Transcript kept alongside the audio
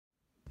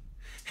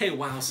Hey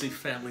YLC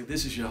family,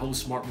 this is your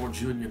host Mark Moore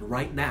Jr. and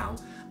right now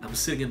I'm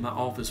sitting in my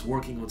office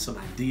working on some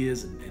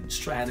ideas and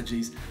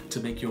strategies to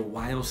make your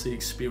YLC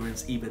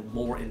experience even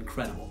more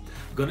incredible.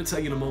 I'm going to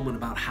tell you in a moment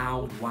about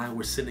how and why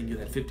we're sending you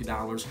that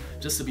 $50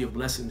 just to be a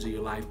blessing to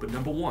your life. But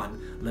number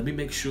one, let me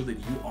make sure that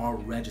you are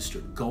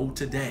registered. Go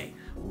today,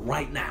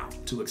 right now,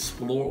 to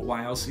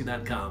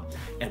exploreylc.com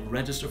and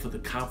register for the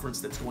conference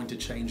that's going to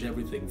change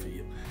everything for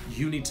you.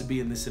 You need to be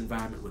in this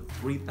environment with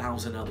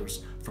 3,000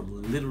 others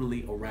from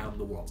literally around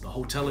the world. The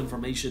hotel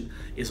information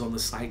is on the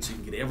site so you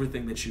can get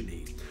everything that you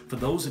need. For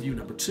those of you,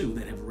 number two,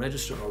 that have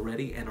registered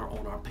already and are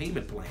on our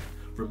payment plan,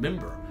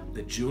 remember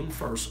that June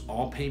 1st,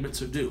 all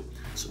payments are due.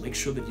 So make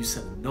sure that you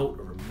send a note,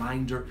 a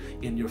reminder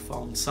in your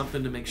phone,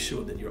 something to make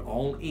sure that you're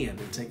all in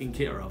and taken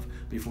care of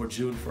before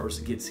June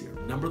 1st gets here.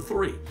 Number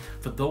three,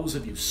 for those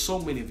of you, so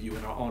many of you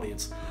in our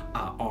audience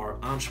are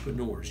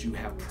entrepreneurs. You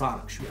have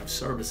products, you have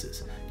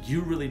services.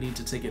 You really need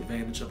to take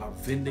advantage of our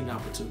vending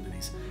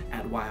opportunities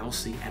at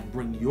YLC and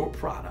bring your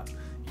product,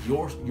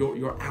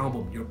 your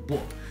album, your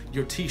book,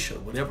 your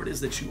t-shirt, whatever it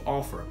is that you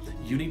offer.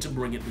 You need to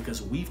bring it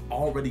because we've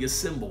already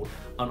assembled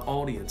an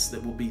audience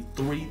that will be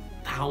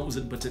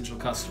 3,000 potential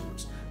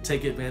customers.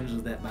 Take advantage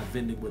of that by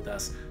vending with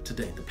us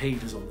today. The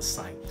page is on the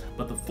site.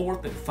 But the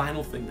fourth and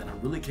final thing that I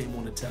really came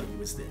on to tell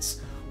you is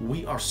this.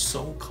 We are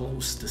so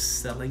close to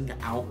selling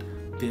out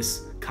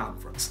this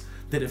conference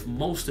that if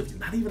most of you,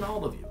 not even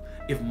all of you,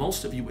 if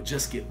most of you would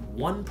just get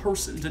one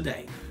person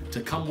today to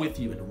come with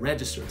you and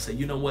register and say,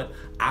 you know what,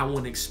 I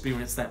want to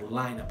experience that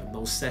lineup and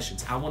those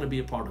sessions. I want to be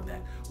a part of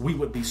that. We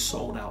would be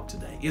sold out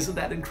today. Isn't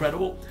that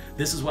incredible?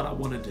 This is what I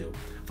want to do.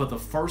 For the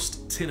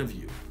first 10 of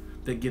you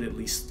that get at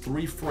least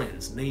 3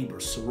 friends,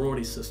 neighbors,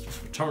 sorority sisters,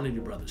 fraternity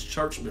brothers,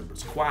 church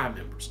members, choir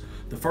members,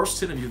 the first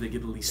 10 of you that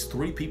get at least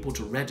 3 people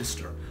to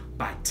register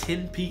by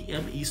 10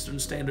 p.m. Eastern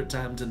Standard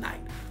Time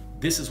tonight,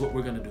 this is what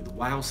we're going to do. The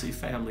YLC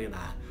family and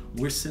I,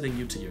 we're sending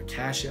you to your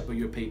Cash App or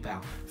your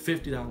PayPal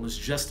 $50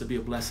 just to be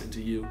a blessing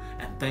to you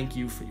and thank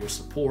you for your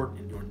support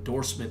and your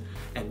endorsement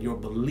and your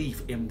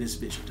belief in this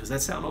vision. Does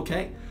that sound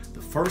okay?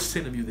 The first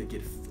 10 of you that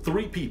get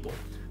 3 people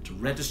to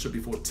register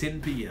before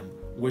 10 p.m.,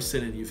 we're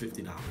sending you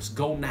 $50.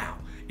 Go now.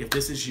 If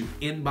this is you,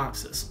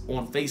 inbox us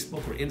on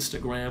Facebook or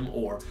Instagram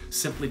or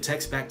simply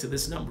text back to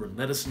this number and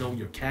let us know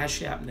your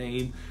Cash App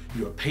name,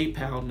 your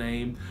PayPal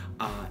name,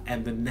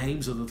 and the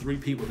names of the 3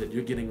 people that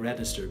you're getting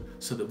registered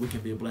so that we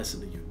can be a blessing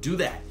to you. Do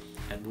that,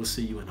 and we'll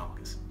see you in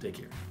August. Take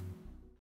care.